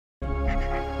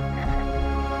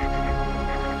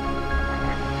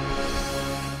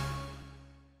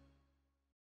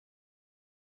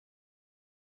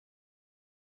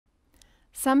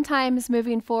Sometimes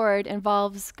moving forward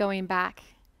involves going back.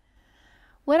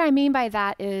 What I mean by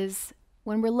that is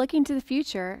when we're looking to the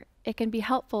future, it can be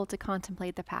helpful to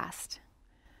contemplate the past.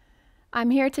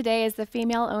 I'm here today as the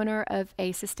female owner of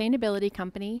a sustainability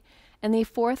company in the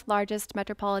fourth largest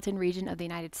metropolitan region of the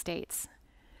United States.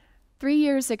 3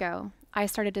 years ago, I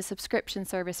started a subscription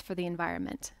service for the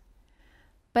environment.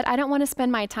 But I don't want to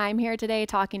spend my time here today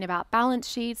talking about balance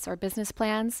sheets or business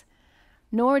plans,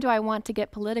 nor do I want to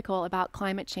get political about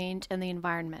climate change and the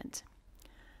environment.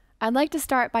 I'd like to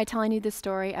start by telling you the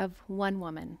story of one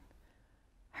woman.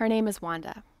 Her name is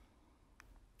Wanda.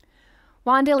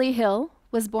 Wanda Lee Hill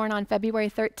was born on February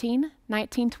 13,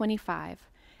 1925,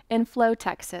 in Flo,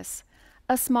 Texas,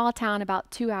 a small town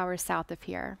about 2 hours south of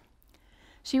here.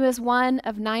 She was one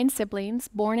of 9 siblings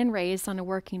born and raised on a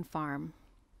working farm.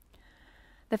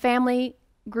 The family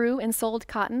grew and sold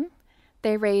cotton.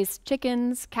 They raised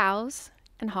chickens, cows,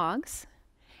 and hogs.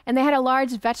 And they had a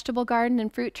large vegetable garden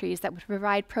and fruit trees that would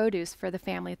provide produce for the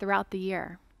family throughout the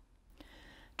year.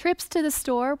 Trips to the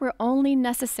store were only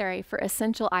necessary for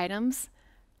essential items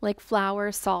like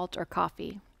flour, salt, or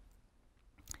coffee.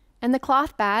 And the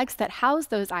cloth bags that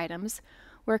housed those items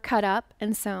were cut up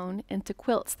and sewn into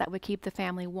quilts that would keep the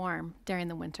family warm during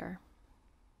the winter.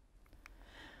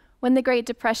 When the Great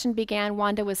Depression began,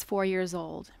 Wanda was 4 years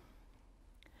old.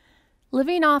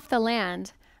 Living off the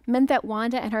land meant that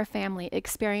Wanda and her family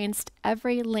experienced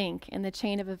every link in the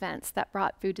chain of events that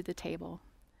brought food to the table,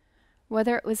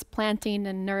 whether it was planting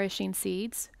and nourishing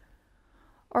seeds,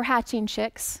 or hatching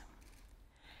chicks,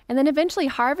 and then eventually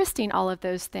harvesting all of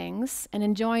those things and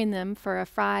enjoying them for a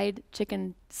fried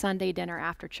chicken Sunday dinner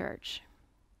after church.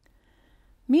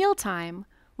 Mealtime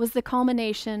was the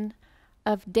culmination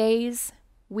of days,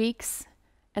 weeks,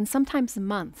 and sometimes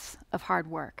months of hard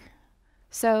work.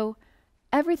 So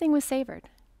everything was savored,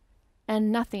 and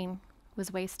nothing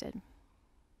was wasted.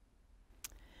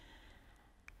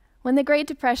 When the Great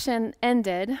Depression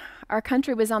ended, our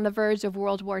country was on the verge of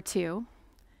World War II,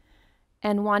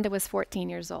 and Wanda was 14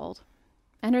 years old,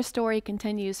 and her story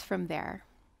continues from there.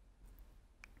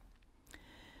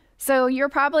 So you're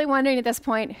probably wondering at this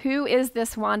point, who is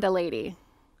this Wanda lady?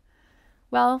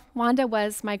 Well, Wanda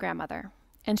was my grandmother,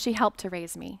 and she helped to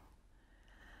raise me.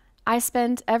 I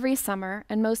spent every summer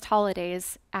and most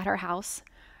holidays at her house,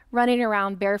 running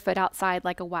around barefoot outside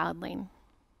like a wildling.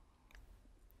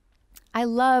 I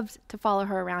loved to follow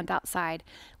her around outside,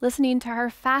 listening to her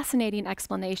fascinating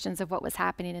explanations of what was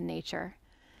happening in nature.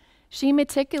 She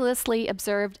meticulously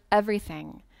observed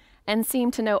everything and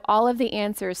seemed to know all of the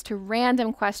answers to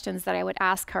random questions that I would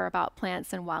ask her about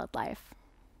plants and wildlife.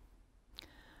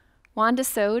 Wanda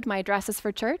sewed my dresses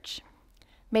for church,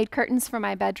 made curtains for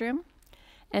my bedroom,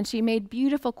 and she made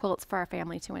beautiful quilts for our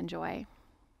family to enjoy.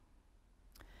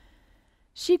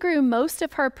 She grew most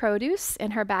of her produce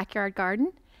in her backyard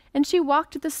garden, and she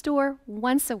walked to the store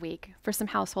once a week for some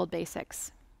household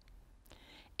basics.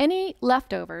 Any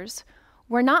leftovers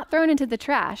were not thrown into the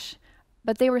trash,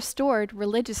 but they were stored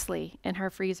religiously in her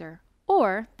freezer,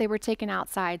 or they were taken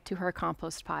outside to her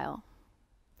compost pile.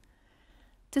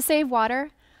 To save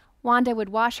water, Wanda would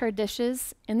wash her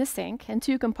dishes in the sink in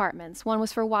 2 compartments. One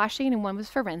was for washing and one was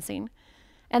for rinsing.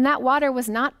 And that water was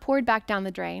not poured back down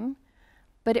the drain,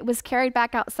 but it was carried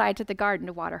back outside to the garden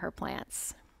to water her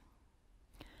plants.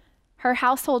 Her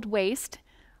household waste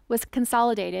was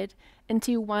consolidated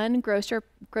into one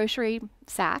grocery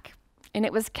sack, and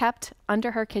it was kept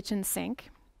under her kitchen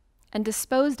sink and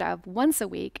disposed of once a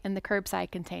week in the curbside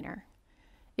container.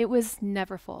 It was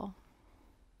never full.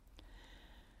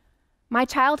 My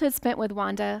childhood spent with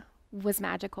Wanda was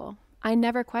magical. I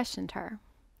never questioned her.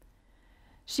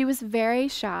 She was very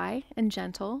shy and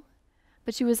gentle,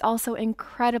 but she was also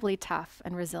incredibly tough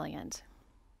and resilient.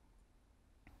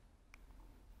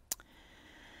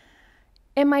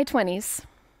 In my 20s,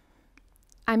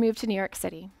 I moved to New York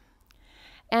City.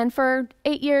 And for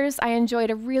 8 years, I enjoyed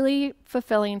a really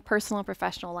fulfilling personal and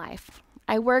professional life.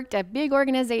 I worked at big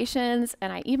organizations,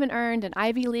 and I even earned an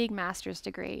Ivy League master's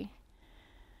degree.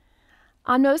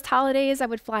 On most holidays, I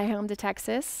would fly home to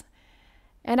Texas,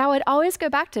 and I would always go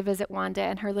back to visit Wanda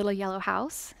in her little yellow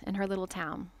house in her little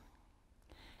town.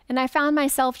 And I found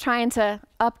myself trying to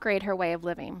upgrade her way of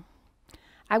living.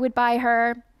 I would buy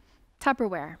her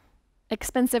Tupperware,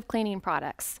 expensive cleaning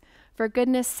products, for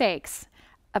goodness sakes,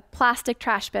 a plastic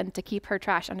trash bin to keep her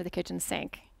trash under the kitchen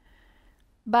sink.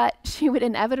 But she would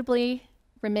inevitably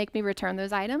make me return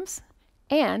those items,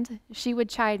 and she would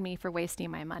chide me for wasting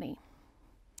my money.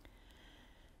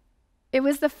 It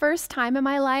was the first time in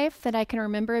my life that I can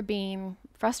remember being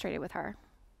frustrated with her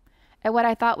at what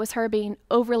I thought was her being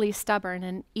overly stubborn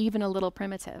and even a little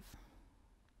primitive.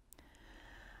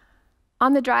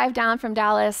 On the drive down from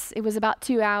Dallas, it was about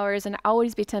 2 hours, and I'd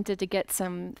always be tempted to get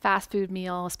some fast food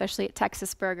meal, especially at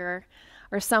Texas Burger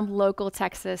or some local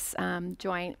Texas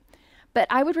joint. But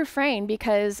I would refrain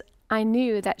because I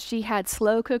knew that she had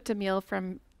slow cooked a meal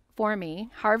for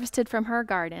me, harvested from her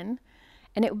garden,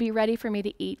 and it would be ready for me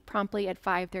to eat promptly at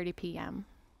 5:30 p.m.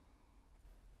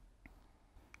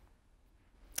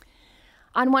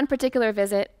 On one particular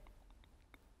visit,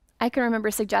 I can remember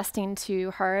suggesting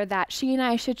to her that she and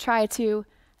I should try to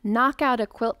knock out a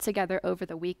quilt together over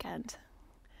the weekend.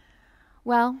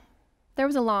 Well, there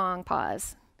was a long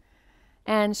pause,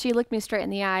 and she looked me straight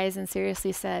in the eyes and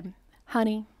seriously said,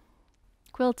 "Honey,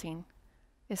 quilting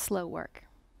is slow work."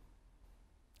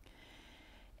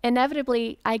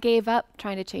 Inevitably, I gave up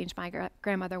trying to change my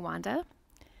grandmother Wanda,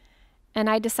 and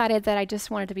I decided that I just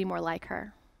wanted to be more like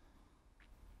her.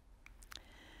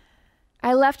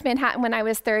 I left Manhattan when I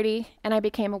was 30, and I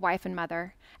became a wife and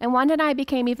mother. And Wanda and I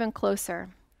became even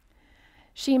closer.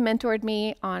 She mentored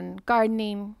me on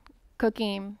gardening,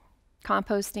 cooking,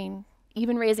 composting,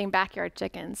 even raising backyard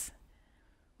chickens.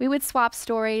 We would swap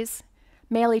stories,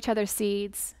 mail each other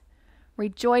seeds,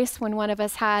 rejoice when one of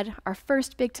us had our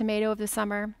first big tomato of the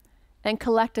summer, and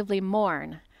collectively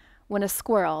mourn when a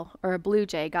squirrel or a blue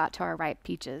jay got to our ripe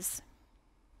peaches.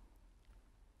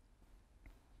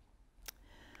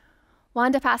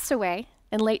 Wanda passed away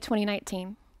in late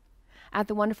 2019 at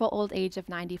the wonderful old age of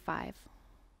 95.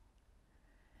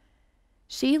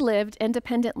 She lived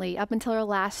independently up until her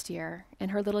last year in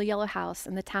her little yellow house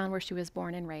in the town where she was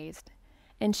born and raised,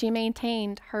 and she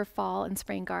maintained her fall and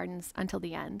spring gardens until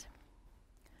the end.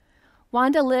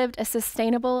 Wanda lived a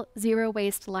sustainable,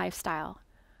 zero-waste lifestyle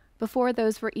before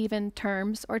those were even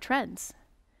terms or trends.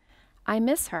 I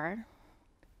miss her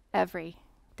every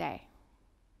day.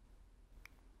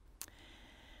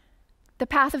 The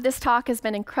path of this talk has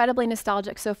been incredibly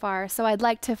nostalgic so far, so I'd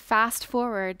like to fast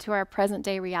forward to our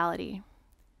present-day reality.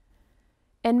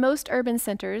 In most urban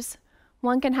centers,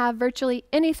 one can have virtually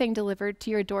anything delivered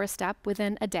to your doorstep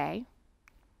within a day,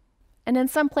 and in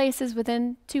some places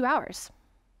within 2 hours.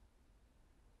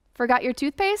 Forgot your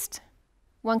toothpaste?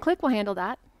 One click will handle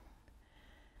that.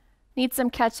 Need some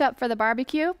ketchup for the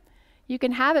barbecue? You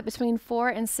can have it between 4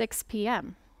 and 6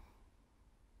 p.m.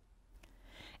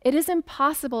 It is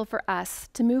impossible for us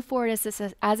to move forward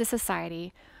as a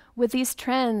society with these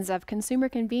trends of consumer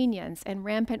convenience and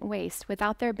rampant waste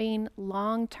without there being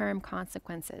long-term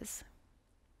consequences.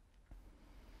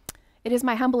 It is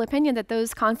my humble opinion that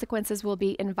those consequences will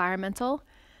be environmental,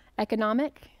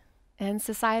 economic, and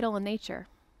societal in nature.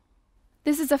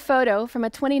 This is a photo from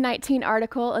a 2019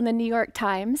 article in the New York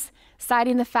Times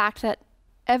citing the fact that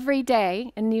every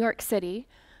day in New York City,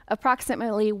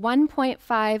 approximately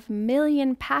 1.5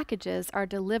 million packages are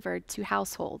delivered to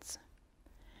households.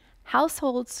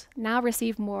 Households now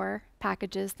receive more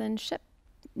packages than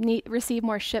receive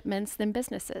more shipments than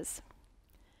businesses.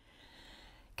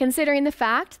 Considering the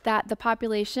fact that the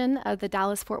population of the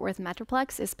Dallas-Fort Worth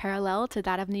Metroplex is parallel to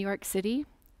that of New York City,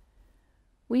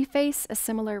 we face a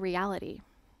similar reality.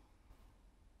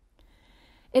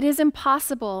 It is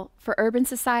impossible for urban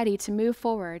society to move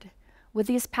forward with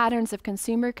these patterns of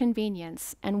consumer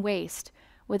convenience and waste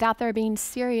without there being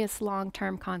serious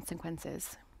long-term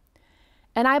consequences.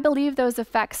 And I believe those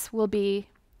effects will be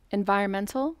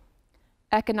environmental,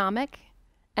 economic,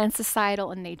 and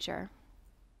societal in nature.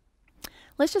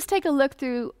 Let's just take a look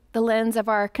through the lens of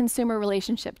our consumer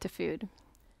relationship to food.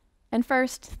 And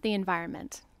first, the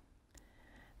environment.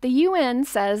 The UN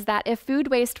says that if food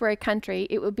waste were a country,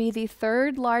 it would be the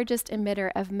third largest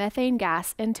emitter of methane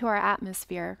gas into our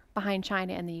atmosphere behind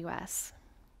China and the US.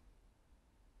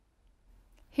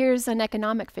 Here's an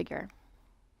economic figure.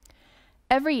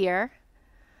 Every year,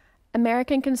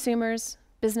 American consumers,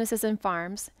 businesses, and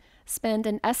farms spend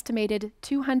an estimated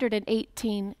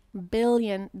 $218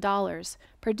 billion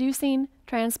producing,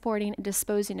 transporting, and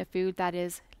disposing of food that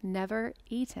is never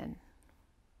eaten.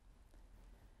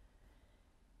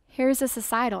 Here's a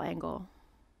societal angle.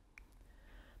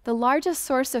 The largest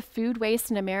source of food waste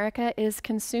in America is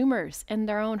consumers in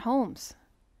their own homes.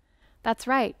 That's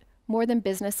right, more than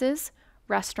businesses,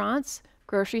 restaurants,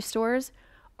 grocery stores,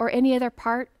 or any other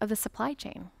part of the supply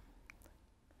chain.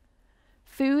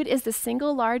 Food is the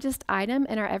single largest item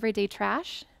in our everyday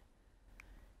trash,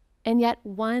 and yet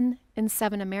 1 in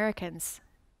 7 Americans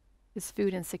is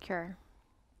food insecure.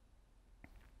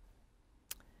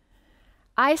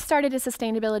 I started a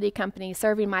sustainability company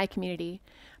serving my community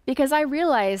because I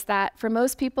realized that for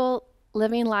most people,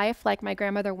 living life like my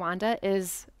grandmother Wanda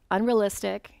is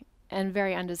unrealistic and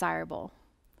very undesirable.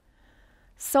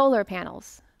 Solar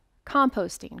panels,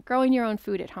 composting, growing your own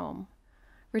food at home,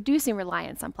 reducing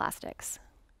reliance on plastics.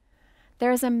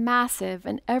 there is a massive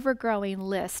and ever-growing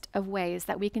list of ways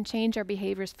that we can change our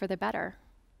behaviors for the better,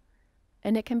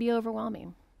 and it can be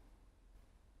overwhelming.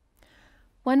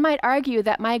 One might argue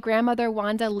that my grandmother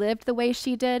Wanda lived the way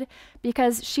she did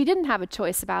because she didn't have a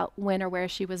choice about when or where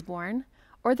she was born,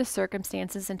 or the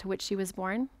circumstances into which she was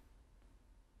born.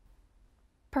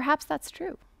 Perhaps that's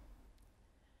true.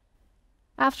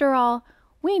 After all,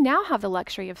 we now have the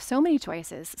luxury of so many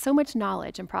choices, so much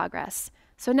knowledge and progress.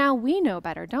 So now we know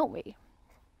better, don't we?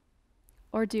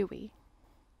 Or do we?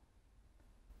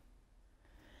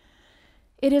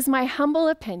 It is my humble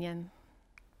opinion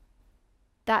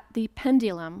that the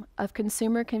pendulum of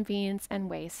consumer convenience and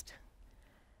waste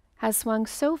has swung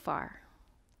so far,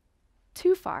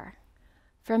 too far,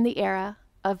 from the era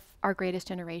of our greatest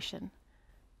generation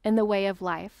and the way of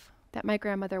life that my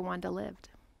grandmother Wanda lived.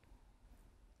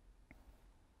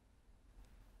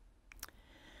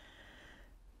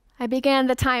 I began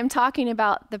the time talking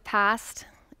about the past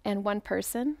and one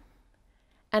person,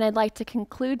 and I'd like to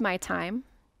conclude my time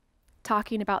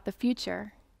talking about the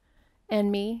future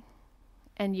and me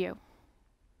and you,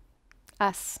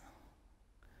 us.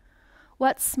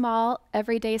 What small,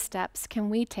 everyday steps can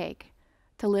we take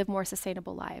to live more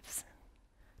sustainable lives,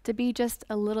 to be just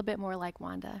a little bit more like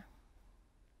Wanda?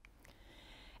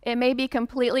 It may be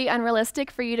completely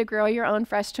unrealistic for you to grow your own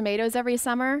fresh tomatoes every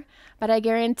summer, but I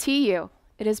guarantee you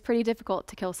it is pretty difficult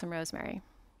to kill some rosemary.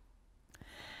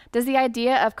 Does the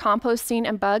idea of composting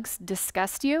and bugs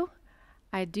disgust you?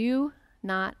 I do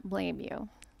not blame you.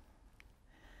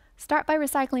 Start by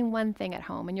recycling one thing at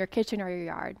home in your kitchen or your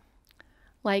yard,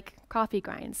 like coffee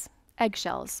grinds,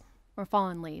 eggshells, or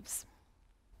fallen leaves.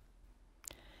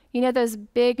 You know those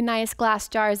big, nice glass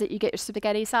jars that you get your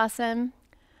spaghetti sauce in?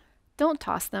 Don't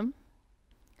toss them.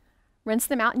 Rinse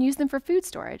them out and use them for food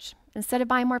storage instead of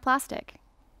buying more plastic.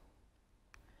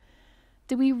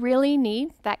 Do we really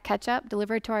need that ketchup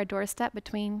delivered to our doorstep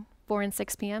between 4 and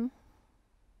 6 p.m.?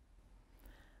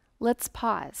 Let's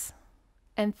pause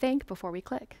and think before we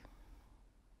click.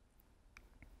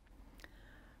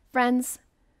 Friends,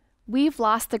 we've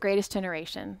lost the greatest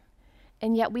generation,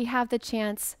 and yet we have the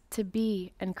chance to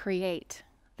be and create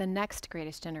the next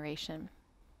greatest generation.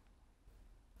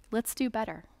 Let's do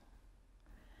better.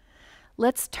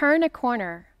 Let's turn a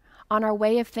corner on our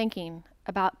way of thinking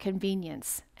about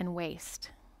convenience and waste.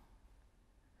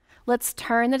 Let's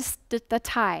turn the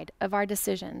tide of our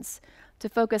decisions to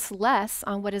focus less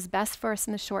on what is best for us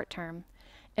in the short term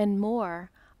and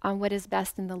more on what is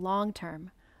best in the long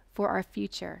term for our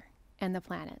future and the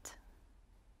planet.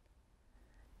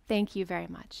 Thank you very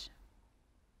much.